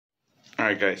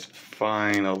Alright guys,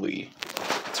 finally,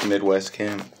 it's Midwest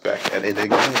Kim back at it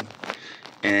again.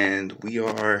 And we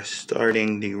are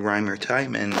starting the Reimer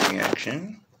Tiemann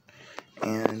reaction.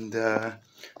 And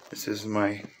this is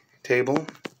my table.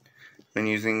 Been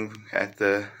using at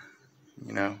the,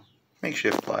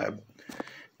 makeshift lab.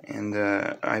 And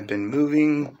I've been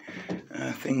moving.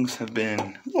 Things have been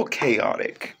a little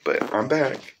chaotic, but I'm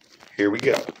back. Here we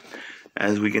go.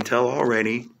 As we can tell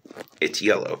already, it's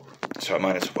yellow. So I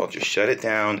might as well just shut it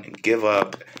down and give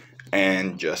up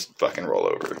and just fucking roll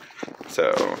over.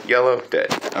 So, yellow,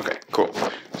 dead. Okay, cool.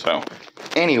 So,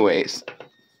 anyways,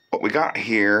 what we got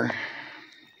here,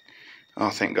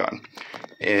 oh thank God,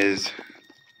 is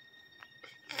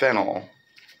phenol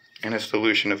in a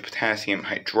solution of potassium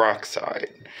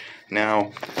hydroxide.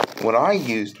 Now, what I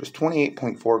used was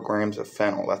 28.4 grams of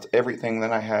phenol. That's everything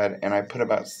that I had, and I put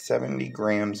about 70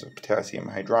 grams of potassium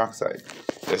hydroxide.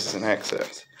 This is an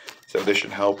excess. So this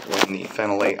should help when the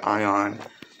phenolate ion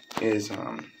is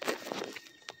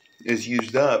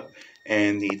used up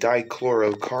and the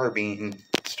dichlorocarbene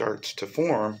starts to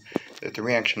form, that the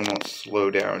reaction won't slow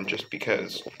down just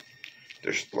because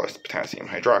there's less potassium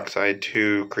hydroxide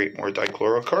to create more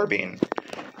dichlorocarbene.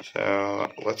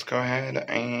 So let's go ahead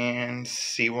and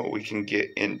see what we can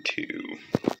get into.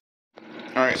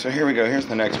 Alright, so here we go. Here's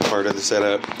the next part of the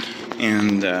setup.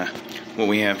 And what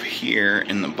we have here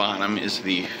in the bottom is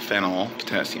the phenol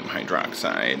potassium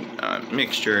hydroxide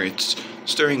mixture. It's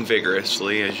stirring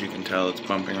vigorously. As you can tell, it's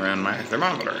bumping around my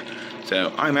thermometer.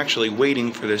 So I'm actually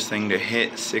waiting for this thing to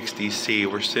hit 60°C.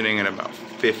 We're sitting at about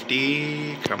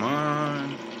 50. Come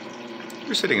on.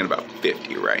 We're sitting at about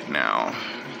 50 right now.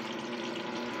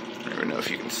 I don't even know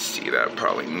if you can see that.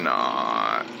 Probably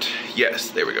not. Yes,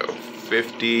 there we go.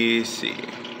 50°C.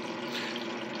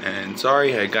 And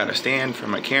sorry, I got a stand for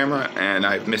my camera and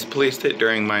I misplaced it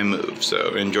during my move,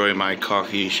 so enjoy my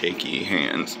coffee shaky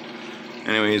hands.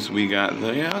 Anyways, we got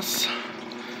this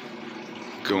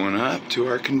going up to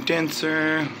our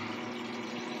condenser,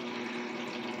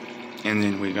 and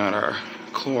then we got our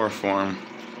chloroform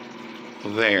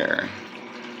there.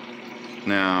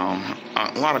 Now,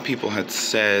 a lot of people had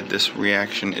said this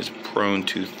reaction is prone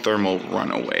to thermal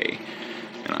runaway.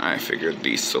 And I figured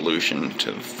the solution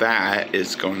to that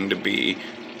is going to be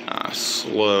a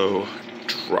slow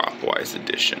dropwise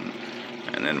addition.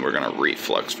 And then we're going to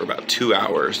reflux for about 2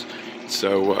 hours.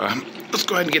 So let's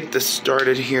go ahead and get this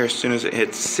started here as soon as it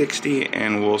hits 60,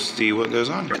 and we'll see what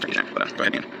goes on. Go ahead and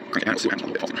crank it down, see what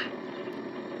happens.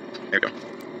 There we go.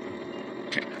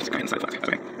 Okay, let's go ahead and side flex.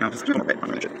 Okay, now this is a little bit. I'm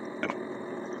going to check.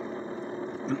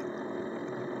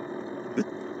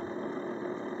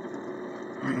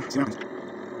 Alright, see what happens.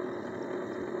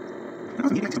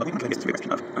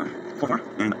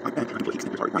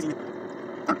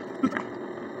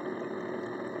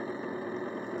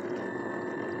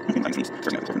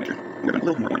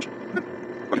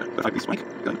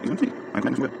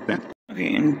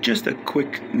 Okay, and just a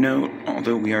quick note,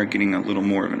 although we are getting a little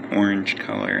more of an orange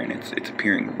color and it's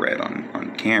appearing red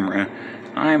on camera,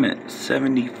 I'm at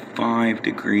 75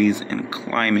 degrees and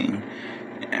climbing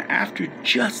after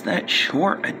just that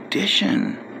short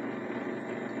addition.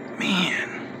 Man,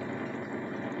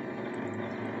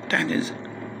 that is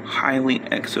highly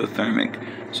exothermic.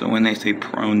 So when they say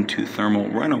prone to thermal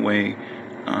runaway,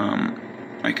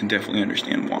 I can definitely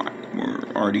understand why. We're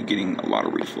already getting a lot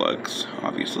of reflux.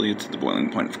 Obviously, it's the boiling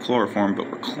point of chloroform,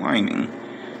 but we're climbing.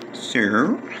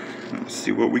 So, let's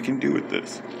see what we can do with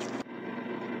this.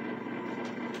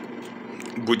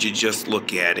 Would you just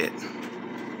look at it?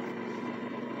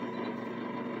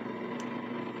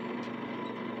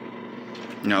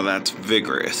 Now that's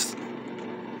vigorous.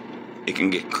 It can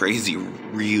get crazy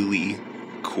really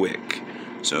quick.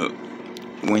 So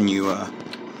when you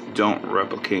don't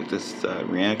replicate this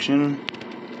reaction,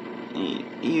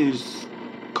 use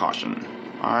caution.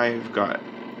 I've got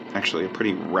actually a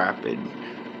pretty rapid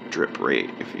drip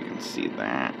rate, if you can see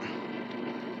that.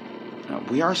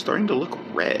 We are starting to look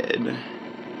red.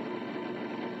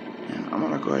 And I'm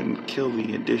gonna go ahead and kill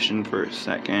the addition for a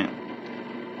second.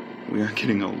 We are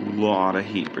getting a lot of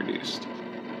heat produced.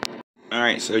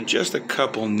 Alright, so just a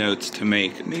couple notes to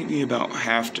make. Maybe about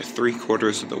half to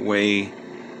 3/4 of the way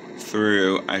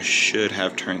through, I should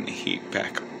have turned the heat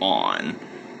back on.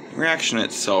 The reaction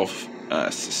itself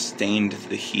sustained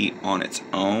the heat on its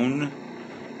own.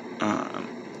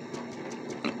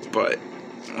 But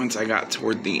once I got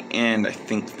toward the end, I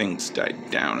think things died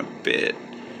down a bit.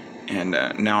 And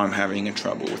now I'm having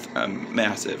trouble with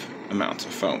massive amounts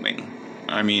of foaming.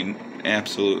 I mean,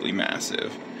 absolutely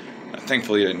massive.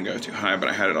 Thankfully it didn't go too high, but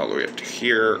I had it all the way up to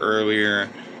here earlier.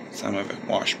 Some of it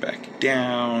washed back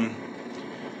down.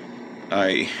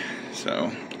 I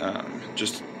So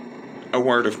just a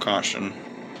word of caution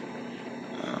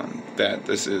that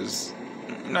this is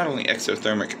not only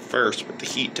exothermic at first, but the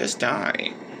heat does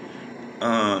die.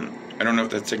 I don't know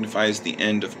if that signifies the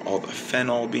end of all the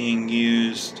phenol being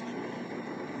used.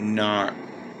 Not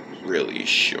really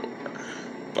sure,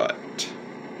 but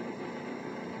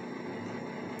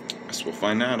I guess we'll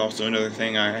find out. Also, another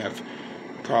thing I have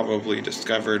probably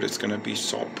discovered is going to be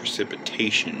salt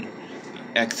precipitation.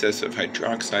 The excess of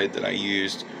hydroxide that I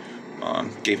used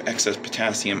gave excess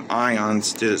potassium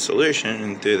ions to the solution,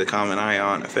 and through the common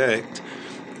ion effect,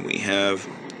 we have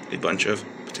a bunch of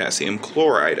potassium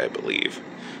chloride, I believe.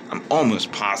 I'm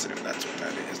almost positive that's what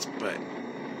that is, but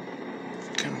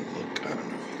kind of look, I don't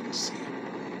know if you can see.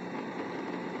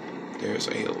 There's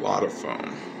a lot of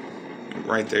foam. And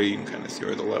right there you can kind of see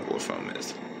where the level of foam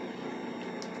is.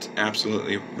 It's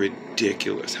absolutely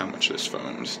ridiculous how much this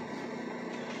foams.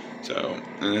 So,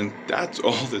 and that's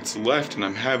all that's left, and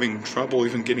I'm having trouble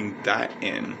even getting that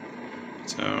in.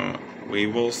 So, we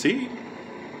will see.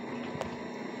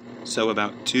 So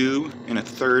about 2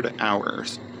 1/3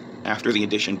 hours after the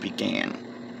addition began,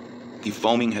 the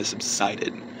foaming has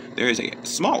subsided. There is a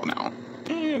small amount, what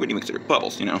do you consider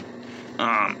bubbles, you know?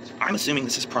 I'm assuming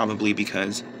this is probably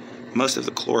because most of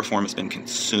the chloroform has been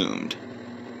consumed.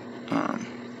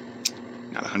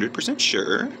 Not 100%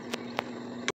 sure.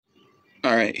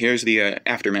 Alright, here's the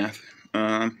aftermath.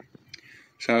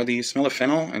 So the smell of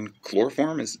phenol and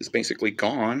chloroform is basically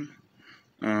gone.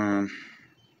 I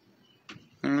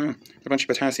don't know, a bunch of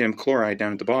potassium chloride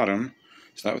down at the bottom,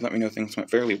 so that would let me know things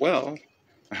went fairly well.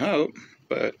 I hope,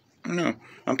 but I don't know.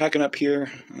 I'm packing up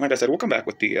here. Like I said, we'll come back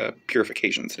with the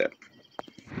purification step.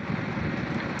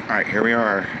 Alright, here we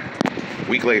are, a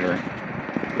week later.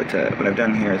 But what I've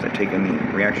done here is I've taken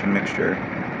the reaction mixture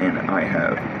and I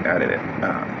have added it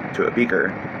to a beaker,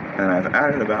 and I've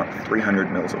added about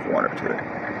 300 mils of water to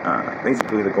it.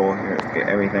 Basically the goal here is to get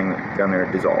everything down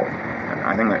there dissolved. And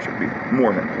I think that should be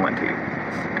more than plenty.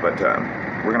 But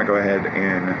we're going to go ahead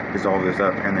and dissolve this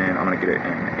up, and then I'm going to get it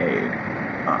in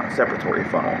a separatory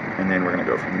funnel, and then we're going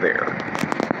to go from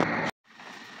there.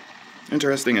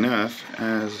 Interesting enough,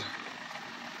 as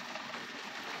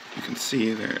you can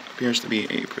see, there appears to be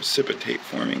a precipitate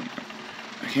forming.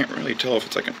 I can't really tell if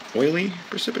it's like an oily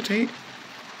precipitate.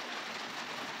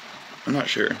 I'm not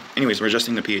sure. Anyways, we're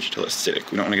adjusting the pH till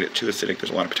acidic. We don't want to get it too acidic. There's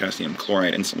a lot of potassium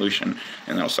chloride in solution,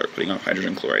 and that'll start putting off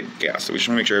hydrogen chloride gas. So we just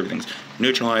want to make sure everything's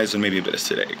neutralized and maybe a bit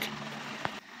acidic.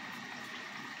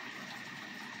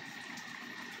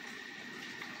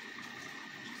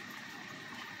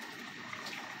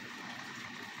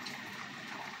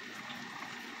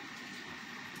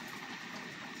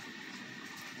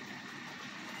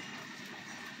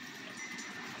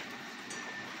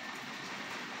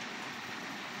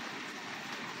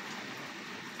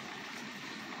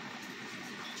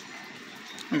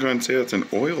 I'm going to say that's an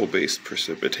oil-based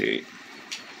precipitate.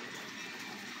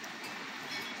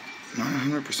 Not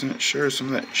 100% sure. Some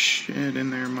of that shit in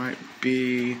there might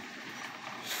be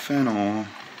phenol,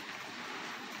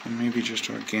 and maybe just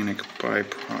organic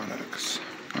byproducts.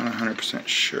 Not 100%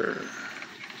 sure.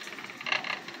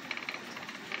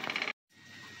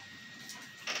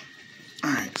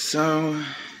 Alright, so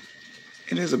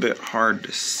it is a bit hard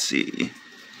to see.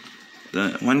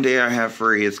 The one day I have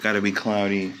free, it's got to be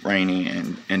cloudy, rainy,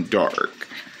 and dark.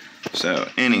 So,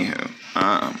 anywho,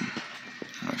 I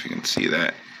don't know if you can see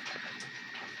that.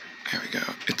 There we go.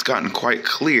 It's gotten quite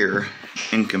clear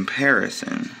in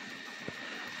comparison.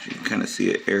 You can kind of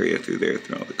see an area through there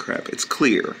through all the crap. It's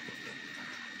clear.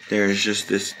 There's just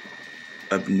this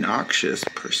obnoxious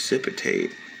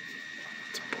precipitate.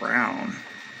 It's brown.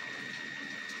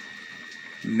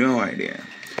 No idea.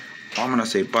 I'm going to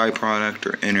say byproduct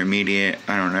or intermediate,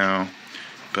 I don't know,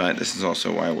 but this is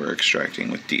also why we're extracting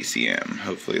with DCM.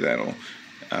 Hopefully that'll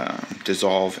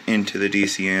dissolve into the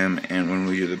DCM, and when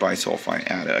we do the bisulfite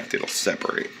adduct, it'll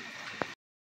separate.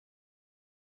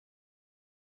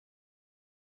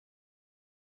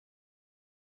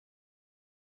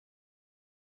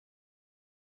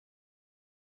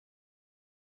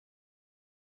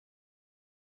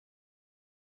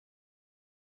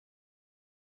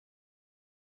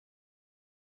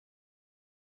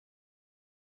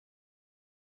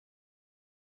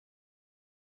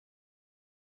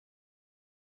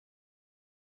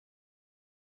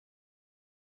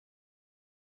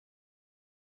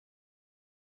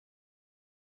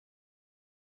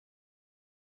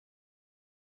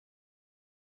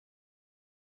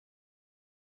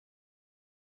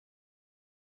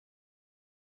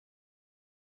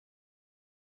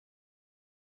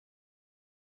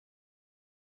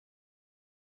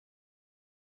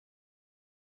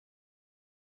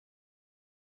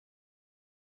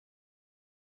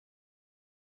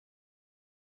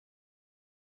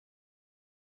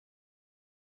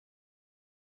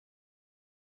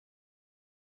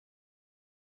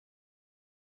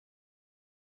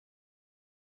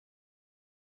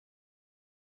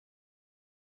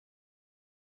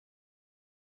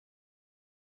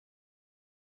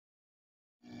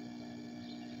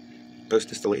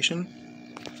 post-distillation.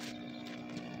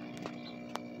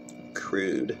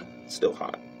 Crude, still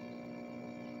hot.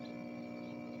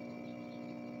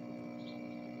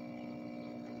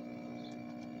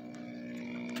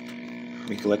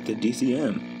 We collected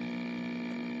DCM.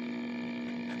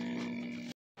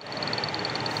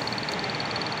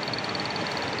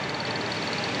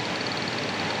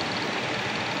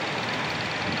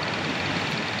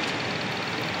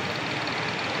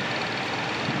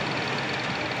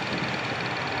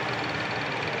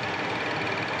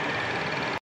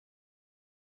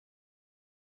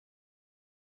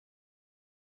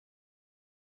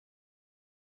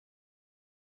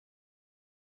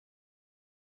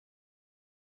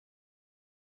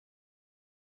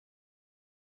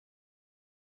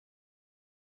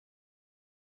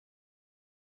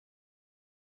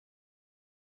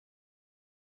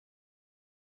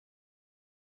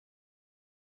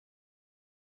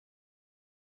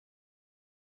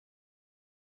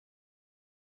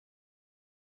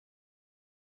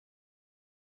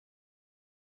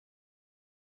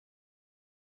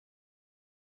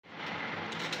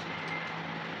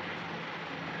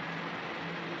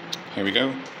 Here we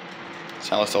go.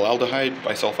 Salicylaldehyde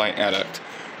bisulfite adduct.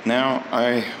 Now,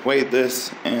 I weighed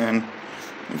this and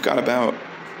we've got about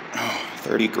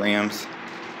 30 grams.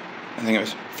 I think it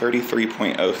was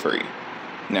 33.03.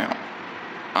 Now,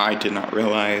 I did not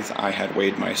realize I had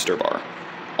weighed my stir bar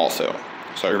also.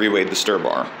 So I reweighed the stir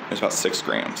bar. It was about 6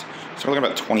 grams. So we're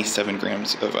looking at about 27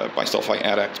 grams of bisulfite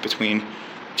adduct between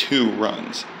 2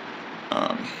 runs.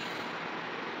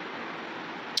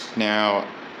 Now,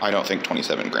 I don't think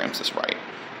 27 grams is right.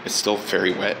 It's still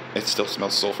very wet. It still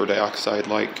smells sulfur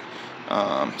dioxide-like.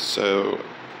 So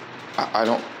I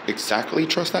don't exactly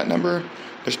trust that number.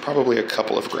 There's probably a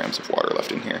couple of grams of water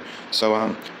left in here. So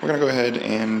we're going to go ahead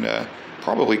and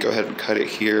probably go ahead and cut it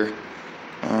here.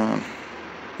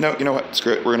 No, you know what?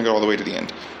 Screw it. We're going to go all the way to the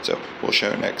end. So we'll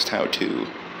show next how to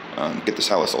get the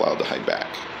salicylaldehyde back.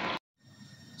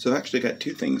 So I've actually got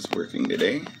 2 things working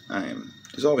today. I'm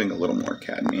dissolving a little more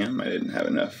cadmium. I didn't have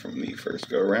enough from the first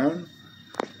go around.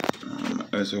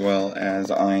 As well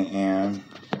as I am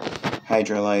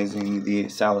hydrolyzing the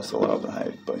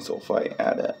salicylaldehyde bisulfite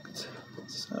adduct.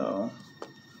 So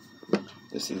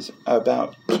this is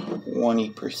about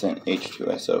 20%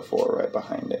 H2SO4 right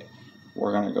behind it.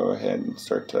 We're going to go ahead and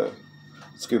start to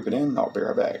scoop it in. I'll be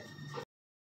right back.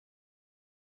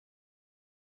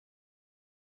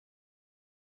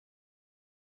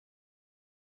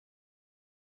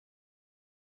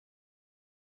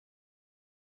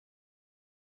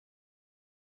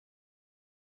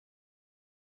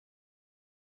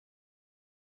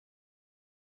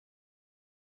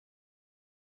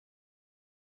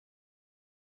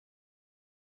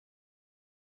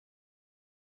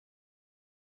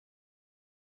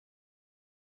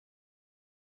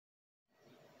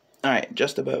 Alright,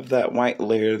 just above that white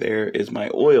layer there is my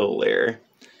oil layer.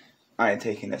 I had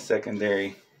taken a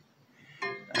secondary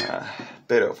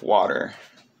bit of water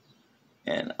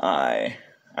and I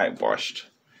washed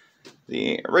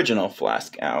the original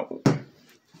flask out.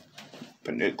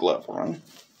 Put a new glove on.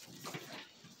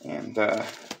 And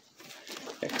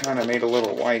it kind of made a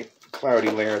little white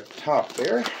cloudy layer at the top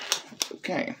there. It's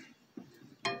okay.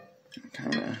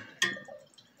 Kind of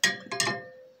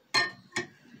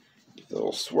a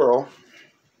little swirl.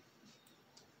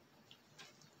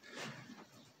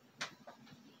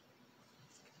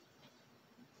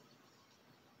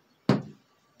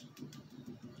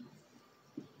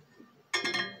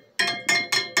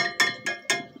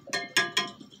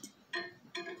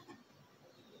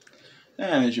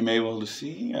 And as you may be able to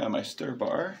see, my stir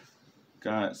bar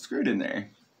got screwed in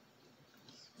there.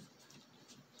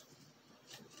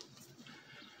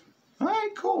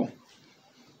 Alright, cool.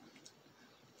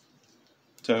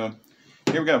 So,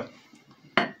 here we go.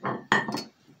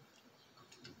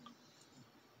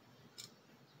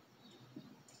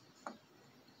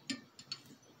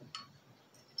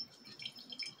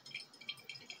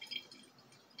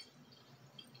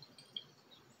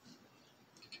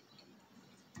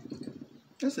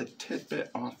 Just a tidbit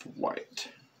off white.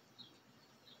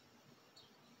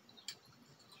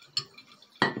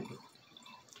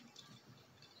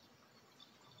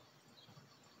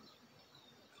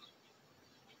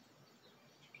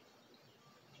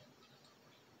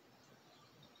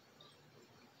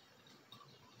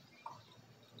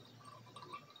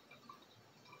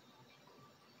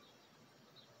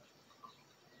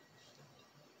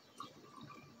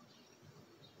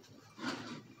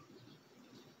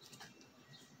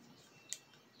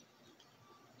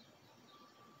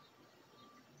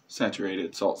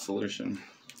 Saturated salt solution,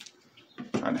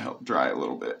 trying to help dry a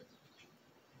little bit.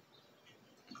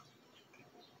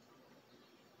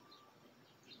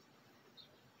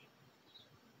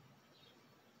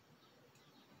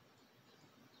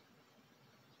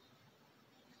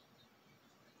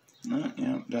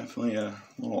 Yeah, definitely a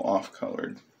little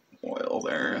off-colored oil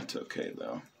there. That's okay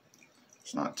though.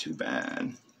 It's not too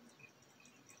bad.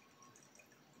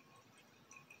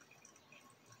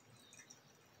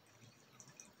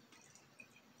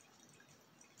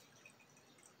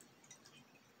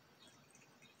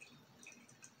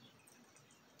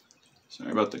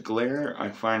 Sorry about the glare. I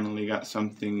finally got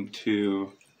something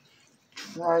to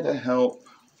try to help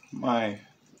my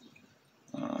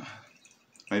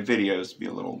my videos be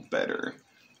a little better,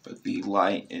 but the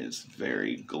light is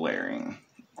very glaring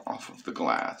off of the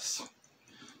glass.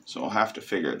 So I'll have to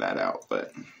figure that out,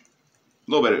 but a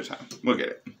little bit at a time. We'll get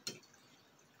it.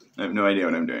 I have no idea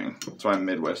what I'm doing. That's why I'm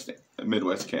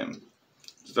Midwest Kim.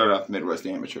 Started off Midwest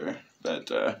Amateur, but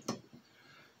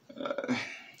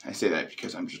I say that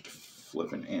because I'm just a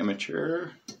flippin' amateur.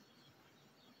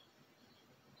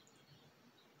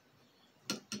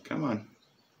 Come on.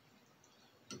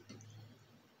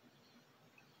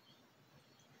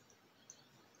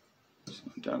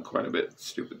 Slowing down quite a bit.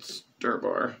 Stupid stir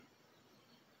bar.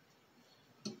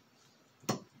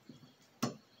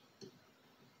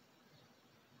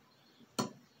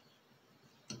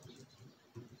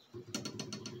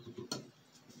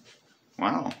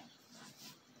 Wow.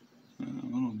 A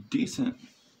little decent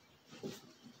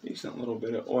little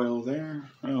bit of oil there.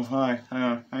 Oh, hi.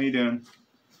 How you doing?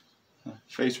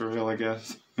 Face reveal, I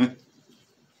guess.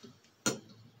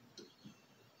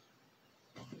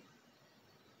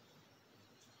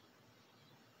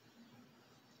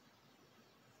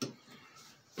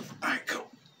 Alright, cool.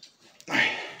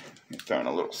 Throw in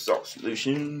a little salt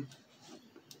solution.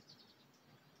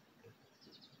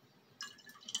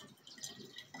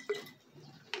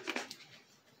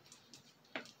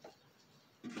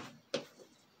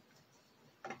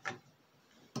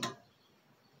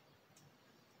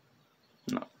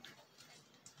 No.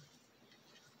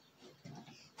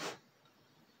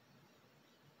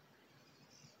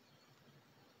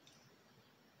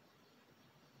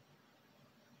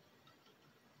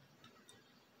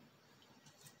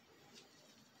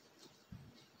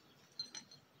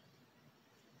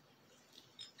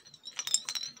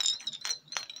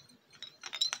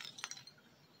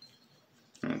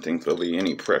 I don't think there'll be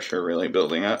any pressure really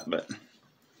building up, but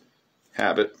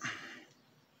habit.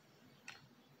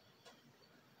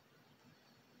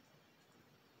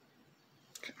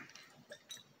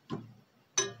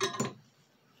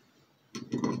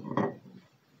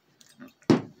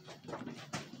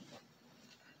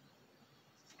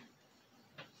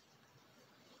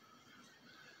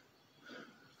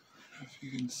 If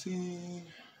you can see.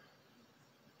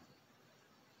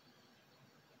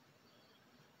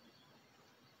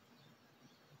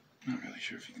 Not really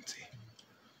sure if you can see.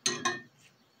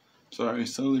 Sorry,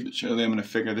 slowly but surely I'm going to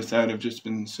figure this out. I've just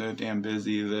been so damn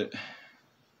busy that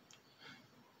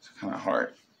it's kind of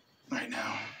hard right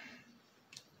now.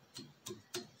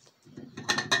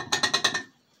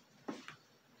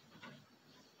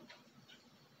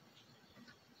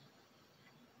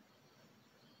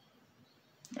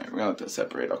 Alright, we're going to let that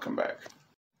separate. I'll come back.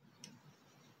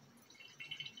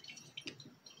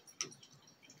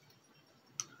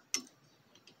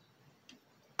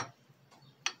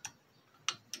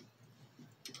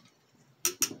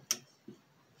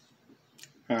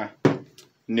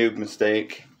 Noob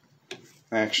mistake.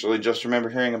 I actually just remember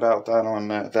hearing about that on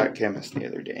That Chemist the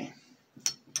other day.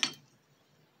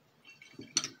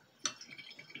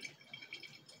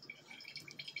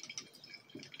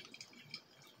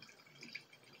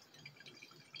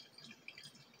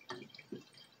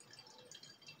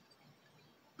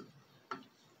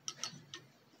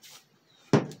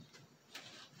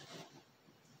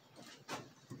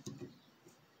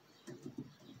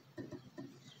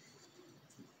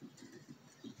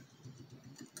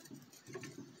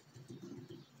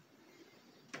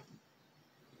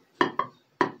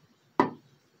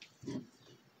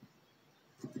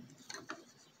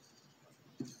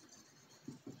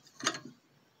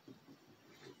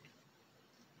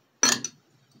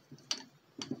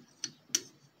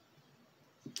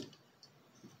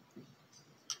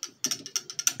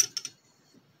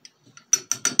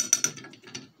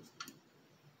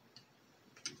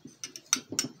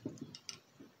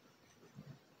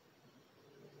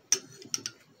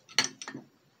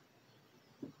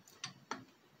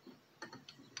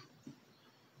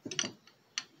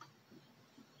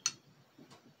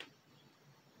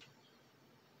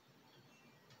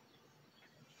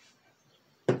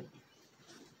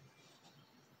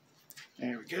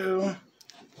 There we go. Alright,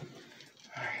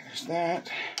 there's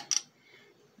that.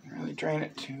 Didn't really drain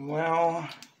it too well.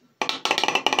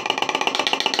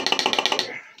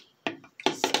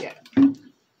 Yeah.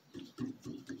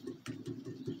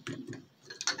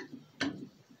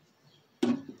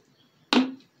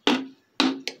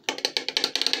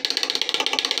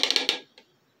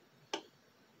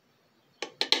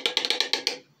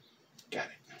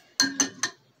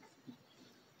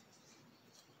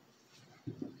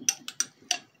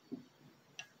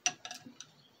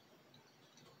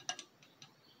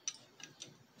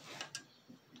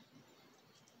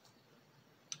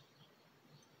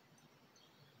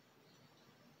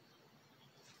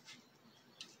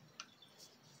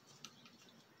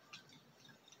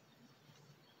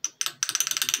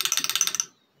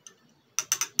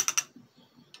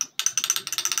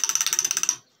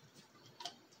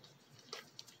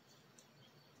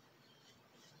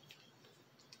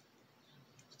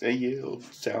 they yield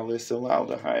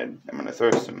salicylaldehyde. I'm going to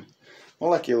throw some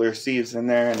molecular sieves in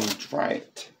there and try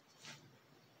it.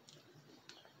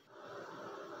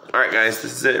 Alright guys,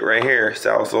 this is it right here,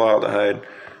 salicylaldehyde.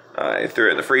 I threw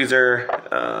it in the freezer,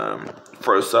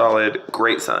 froze solid,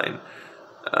 great sign.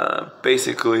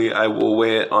 Basically, I will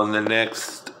weigh it on the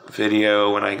next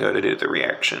video when I go to do the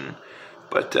reaction.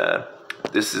 But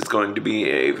this is going to be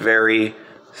a very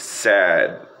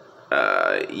sad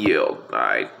yield.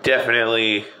 I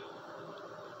definitely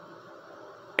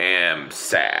am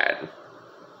sad,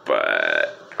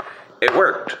 but it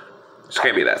worked. It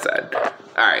can't be that sad.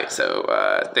 Alright,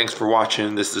 so thanks for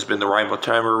watching. This has been the Reimer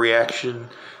Tiemann reaction.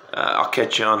 I'll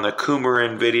catch you on the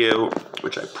coumarin video,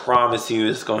 which I promise you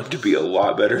is going to be a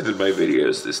lot better than my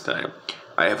videos this time.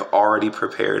 I have already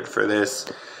prepared for this,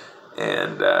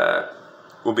 and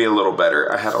will be a little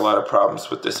better. I had a lot of problems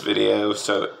with this video,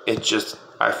 so it just,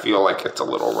 I feel like it's a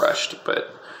little rushed,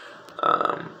 but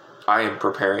I am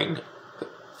preparing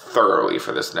thoroughly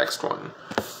for this next one.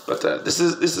 But this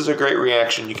is a great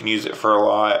reaction. You can use it for a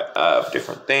lot of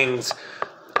different things,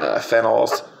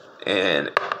 phenols, and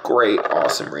great,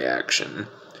 awesome reaction.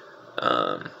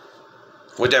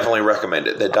 Would definitely recommend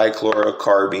it. The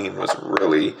dichlorocarbene was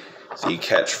really the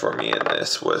catch for me in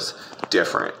this, was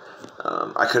different.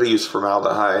 I could have used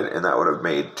formaldehyde, and that would have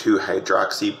made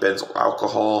 2-hydroxybenzyl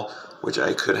alcohol, which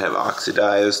I could have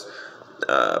oxidized.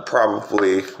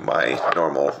 Probably my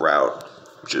normal route,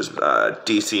 which is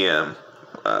DCM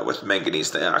with manganese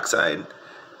dioxide,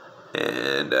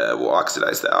 and we'll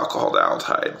oxidize the alcohol to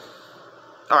aldehyde.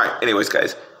 Alright, anyways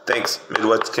guys, thanks,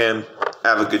 Midwest Chem.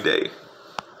 Have a good day.